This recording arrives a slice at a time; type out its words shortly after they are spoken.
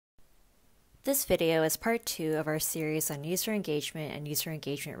This video is part 2 of our series on user engagement and user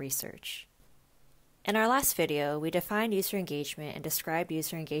engagement research. In our last video, we defined user engagement and described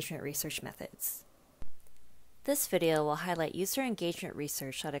user engagement research methods. This video will highlight user engagement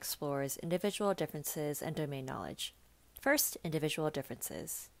research that explores individual differences and domain knowledge. First, individual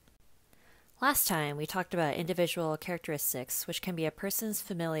differences. Last time, we talked about individual characteristics, which can be a person's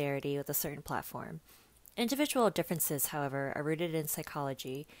familiarity with a certain platform. Individual differences, however, are rooted in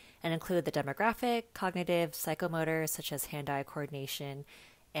psychology and include the demographic, cognitive, psychomotor, such as hand-eye coordination,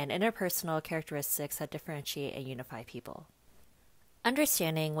 and interpersonal characteristics that differentiate and unify people.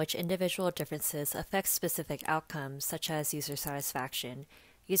 Understanding which individual differences affect specific outcomes, such as user satisfaction,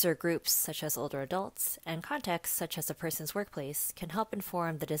 user groups, such as older adults, and contexts, such as a person's workplace, can help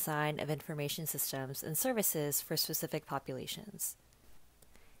inform the design of information systems and services for specific populations.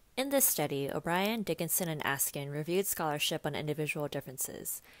 In this study, O'Brien, Dickinson, and Askin reviewed scholarship on individual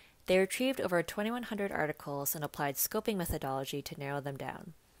differences. They retrieved over 2,100 articles and applied scoping methodology to narrow them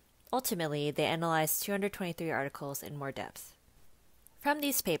down. Ultimately, they analyzed 223 articles in more depth. From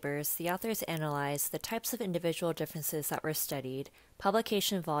these papers, the authors analyzed the types of individual differences that were studied,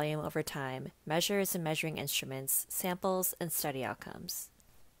 publication volume over time, measures and measuring instruments, samples, and study outcomes.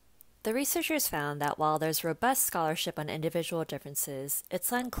 The researchers found that while there's robust scholarship on individual differences,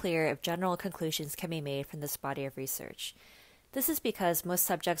 it's unclear if general conclusions can be made from this body of research. This is because most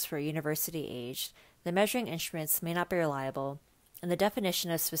subjects were university-aged, the measuring instruments may not be reliable, and the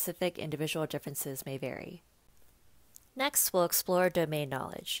definition of specific individual differences may vary. Next, we'll explore domain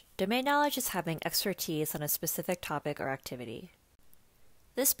knowledge. Domain knowledge is having expertise on a specific topic or activity.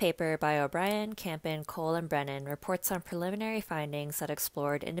 This paper by O'Brien, Campen, Cole, and Brennan reports on preliminary findings that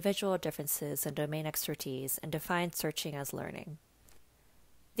explored individual differences in domain expertise and defined searching as learning.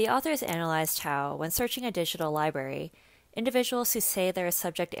 The authors analyzed how, when searching a digital library, individuals who say they're a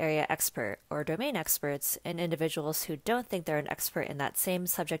subject area expert or domain experts and individuals who don't think they're an expert in that same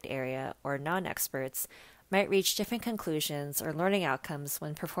subject area or non-experts might reach different conclusions or learning outcomes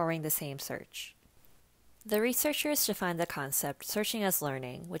when performing the same search. The researchers defined the concept searching as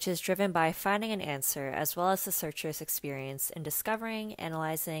learning, which is driven by finding an answer as well as the searcher's experience in discovering,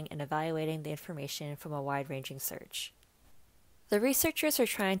 analyzing, and evaluating the information from a wide-ranging search. The researchers are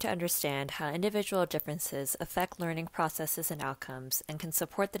trying to understand how individual differences affect learning processes and outcomes and can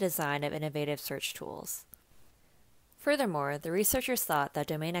support the design of innovative search tools. Furthermore, the researchers thought that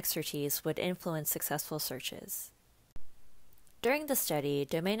domain expertise would influence successful searches. During the study,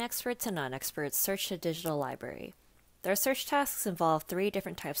 domain experts and non-experts searched a digital library. Their search tasks involved 3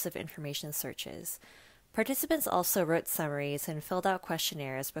 different types of information searches. Participants also wrote summaries and filled out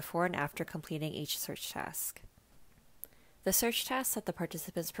questionnaires before and after completing each search task. The search tasks that the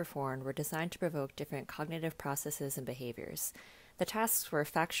participants performed were designed to provoke different cognitive processes and behaviors. The tasks were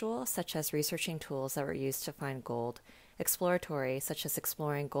factual, such as researching tools that were used to find gold, exploratory, such as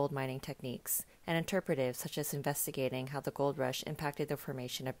exploring gold mining techniques, and interpretive, such as investigating how the gold rush impacted the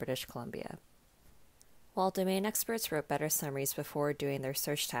formation of British Columbia. While domain experts wrote better summaries before doing their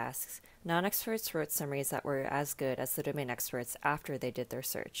search tasks, non-experts wrote summaries that were as good as the domain experts after they did their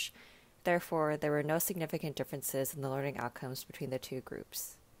search. Therefore, there were no significant differences in the learning outcomes between the 2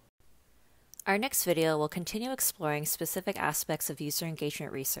 groups. Our next video will continue exploring specific aspects of user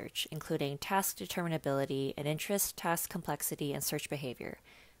engagement research, including task determinability and interest, task complexity, and search behavior.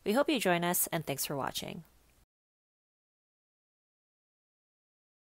 We hope you join us, and thanks for watching.